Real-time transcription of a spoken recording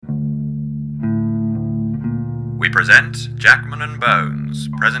we present Jackman and Bones,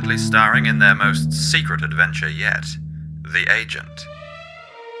 presently starring in their most secret adventure yet, The Agent.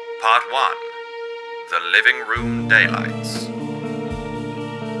 Part 1, The Living Room Daylights.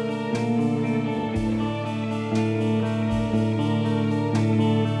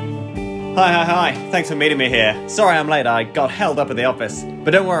 Hi. Thanks for meeting me here. Sorry I'm late, I got held up at the office. But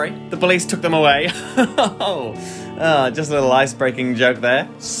don't worry, the police took them away. Just a little ice-breaking joke there.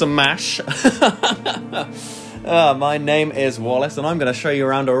 Smash. My name is Wallace, and I'm going to show you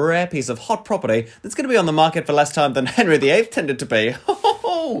around a rare piece of hot property that's going to be on the market for less time than Henry VIII tended to be.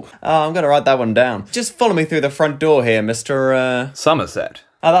 I'm going to write that one down. Just follow me through the front door here, Mr. Somerset.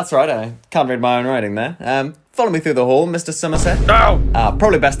 Oh, that's right, I can't read my own writing there. Follow me through the hall, Mr. Somerset. Oh!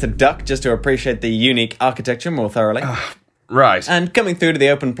 Probably best to duck, just to appreciate the unique architecture more thoroughly. Right. And coming through to the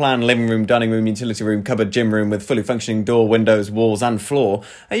open plan living room, dining room, utility room, cupboard, gym room with fully functioning door, windows, walls and floor,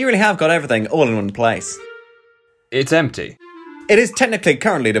 you really have got everything all in one place. It's empty. It is technically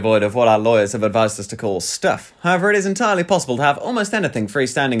currently devoid of what our lawyers have advised us to call stuff. However, it is entirely possible to have almost anything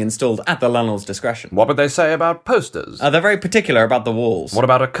freestanding installed at the landlord's discretion. What would they say about posters? They're very particular about the walls. What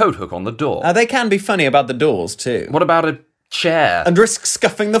about a coat hook on the door? They can be funny about the doors, too. What about a chair? And risk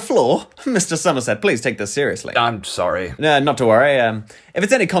scuffing the floor? Mr. Somerset, please take this seriously. I'm sorry. Not to worry. If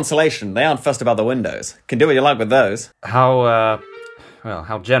it's any consolation, they aren't fussed about the windows. Can do what you like with those.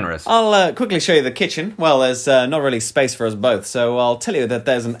 How generous. I'll quickly show you the kitchen. Well, there's not really space for us both, so I'll tell you that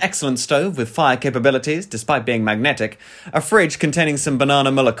there's an excellent stove with fire capabilities, despite being magnetic, a fridge containing some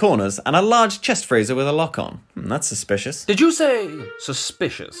banana Muller corners, and a large chest freezer with a lock on. That's suspicious. Did you say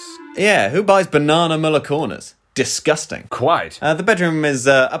suspicious? Yeah, who buys banana Muller corners? Disgusting. Quite. The bedroom is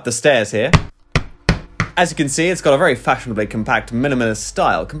up the stairs here. As you can see, it's got a very fashionably compact minimalist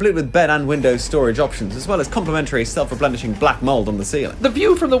style, complete with bed and window storage options, as well as complimentary self-replenishing black mould on the ceiling. The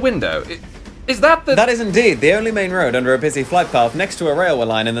view from the window, is that the... That is indeed the only main road under a busy flight path next to a railway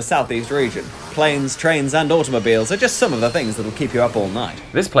line in the southeast region. Planes, trains and automobiles are just some of the things that'll keep you up all night.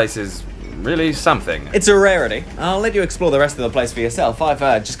 This place is really something. It's a rarity. I'll let you explore the rest of the place for yourself.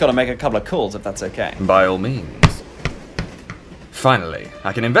 I've just got to make a couple of calls if that's okay. By all means. Finally,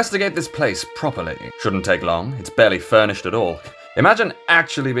 I can investigate this place properly. Shouldn't take long, it's barely furnished at all. Imagine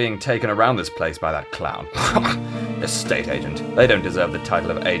actually being taken around this place by that clown. Estate agent. They don't deserve the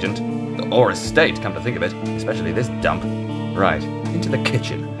title of agent. Or estate, come to think of it. Especially this dump. Right, into the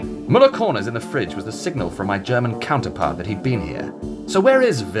kitchen. Muller Corners in the fridge was the signal from my German counterpart that he'd been here. So where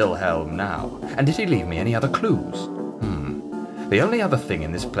is Wilhelm now? And did he leave me any other clues? The only other thing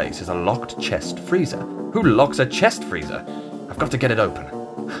in this place is a locked chest freezer. Who locks a chest freezer? I've got to get it open.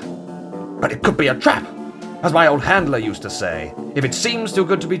 But it could be a trap! As my old handler used to say, if it seems too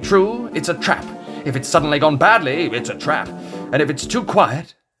good to be true, it's a trap. If it's suddenly gone badly, it's a trap. And if it's too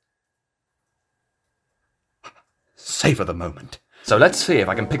quiet... Savor the moment. So let's see if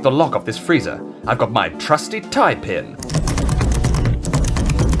I can pick the lock off this freezer. I've got my trusty tie pin.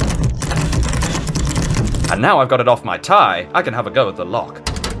 And now I've got it off my tie, I can have a go at the lock.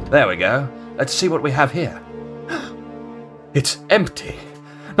 There we go. Let's see what we have here. It's empty.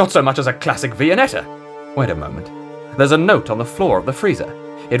 Not so much as a classic Viennetta. Wait a moment. There's a note on the floor of the freezer.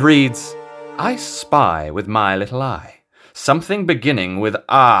 It reads, I spy with my little eye. Something beginning with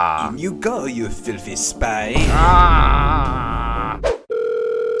ah. In you go, you filthy spy. Ah.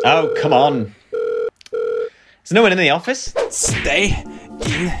 Oh, come on. Is no one in the office? Stay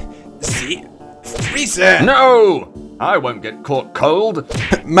in the freezer. No! I won't get caught cold.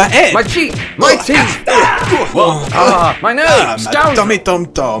 My head. My cheek! My teeth! My nose! Scoundrel! Tommy Tom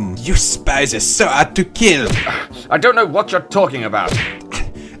Tom. You spies are so hard to kill. I don't know what you're talking about.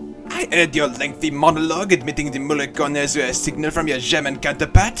 I heard your lengthy monologue admitting the Muller corners were a signal from your German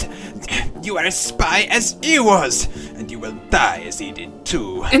counterpart. You are a spy as he was, and you will die as he did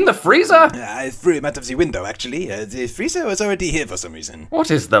too. In the freezer? I threw him out of the window, actually. The freezer was already here for some reason.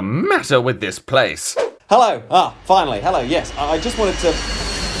 What is the matter with this place? Hello. Finally. Hello. Yes, I just wanted to...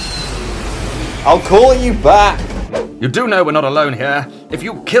 I'll call you back. You do know we're not alone here. If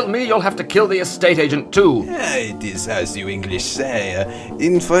you kill me, you'll have to kill the estate agent too. It is as you English say,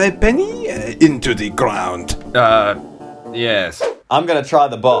 in for a penny, into the ground. Yes. I'm gonna try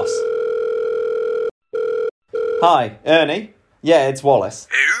the boss. Hi, Ernie. Yeah, it's Wallace.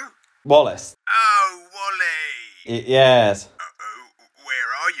 Who? Wallace. Oh, Wally. Yes. Where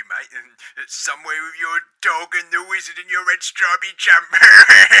are you, mate? Somewhere with your dog and the wizard and your red stripy jumper.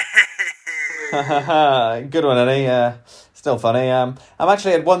 Good one, Ernie. Still funny. I'm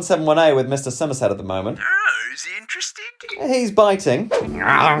actually at 171A with Mr. Somerset at the moment. Oh, is he interested? He's biting.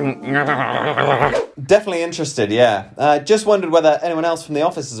 Definitely interested, yeah. Just wondered whether anyone else from the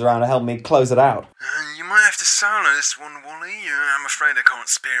office is around to help me close it out. You might have to solo this one, Wally. I'm afraid I can't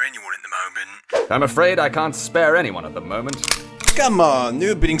spare anyone at the moment. I'm afraid I can't spare anyone at the moment. Come on,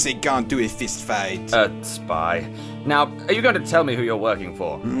 nobody say can't do a fist fight. Spy. Now, are you going to tell me who you're working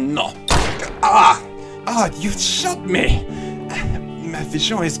for? No. You shot me. My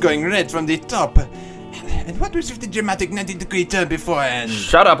vision is going red from the top. And what was with the dramatic 90-degree turn beforehand?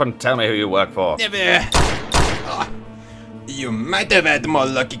 Shut up and tell me who you work for. Never. You might have had more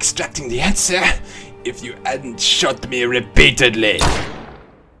luck extracting the answer if you hadn't shot me repeatedly.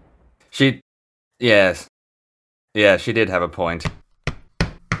 Yes. Yeah, she did have a point.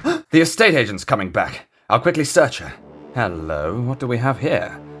 The estate agent's coming back. I'll quickly search her. Hello, what do we have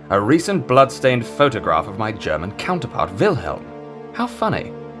here? A recent blood-stained photograph of my German counterpart, Wilhelm. How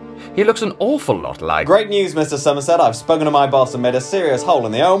funny. He looks an awful lot like... Great news, Mr. Somerset. I've spoken to my boss and made a serious hole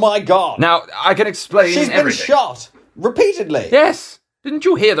in the... Oh my god! Now, I can explain She's been everything. shot! Repeatedly! Yes! Didn't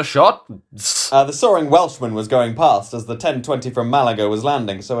you hear the shot? The soaring Welshman was going past as the 1020 from Malaga was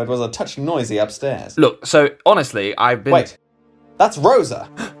landing, so it was a touch noisy upstairs. Look, so, honestly, I've been... Wait. That's Rosa!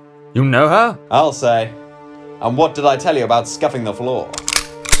 You know her? I'll say. And what did I tell you about scuffing the floor?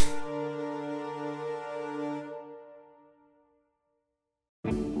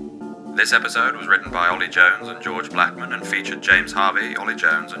 This episode was written by Ollie Jones and George Blackman and featured James Harvey, Ollie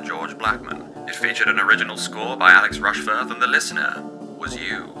Jones, and George Blackman. It featured an original score by Alex Rushforth, and the listener was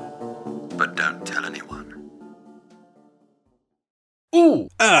you. But don't tell anyone. Ooh!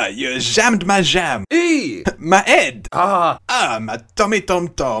 You jammed my jam. E! My head. Ah! My tummy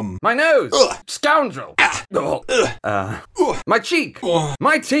tom-tom. My nose! Ugh. Scoundrel! My cheek! Oh.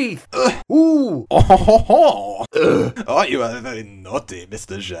 My teeth! Ooh! Oh, you are very naughty,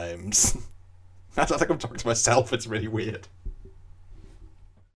 Mr. James. I don't think I'm talking to myself, it's really weird.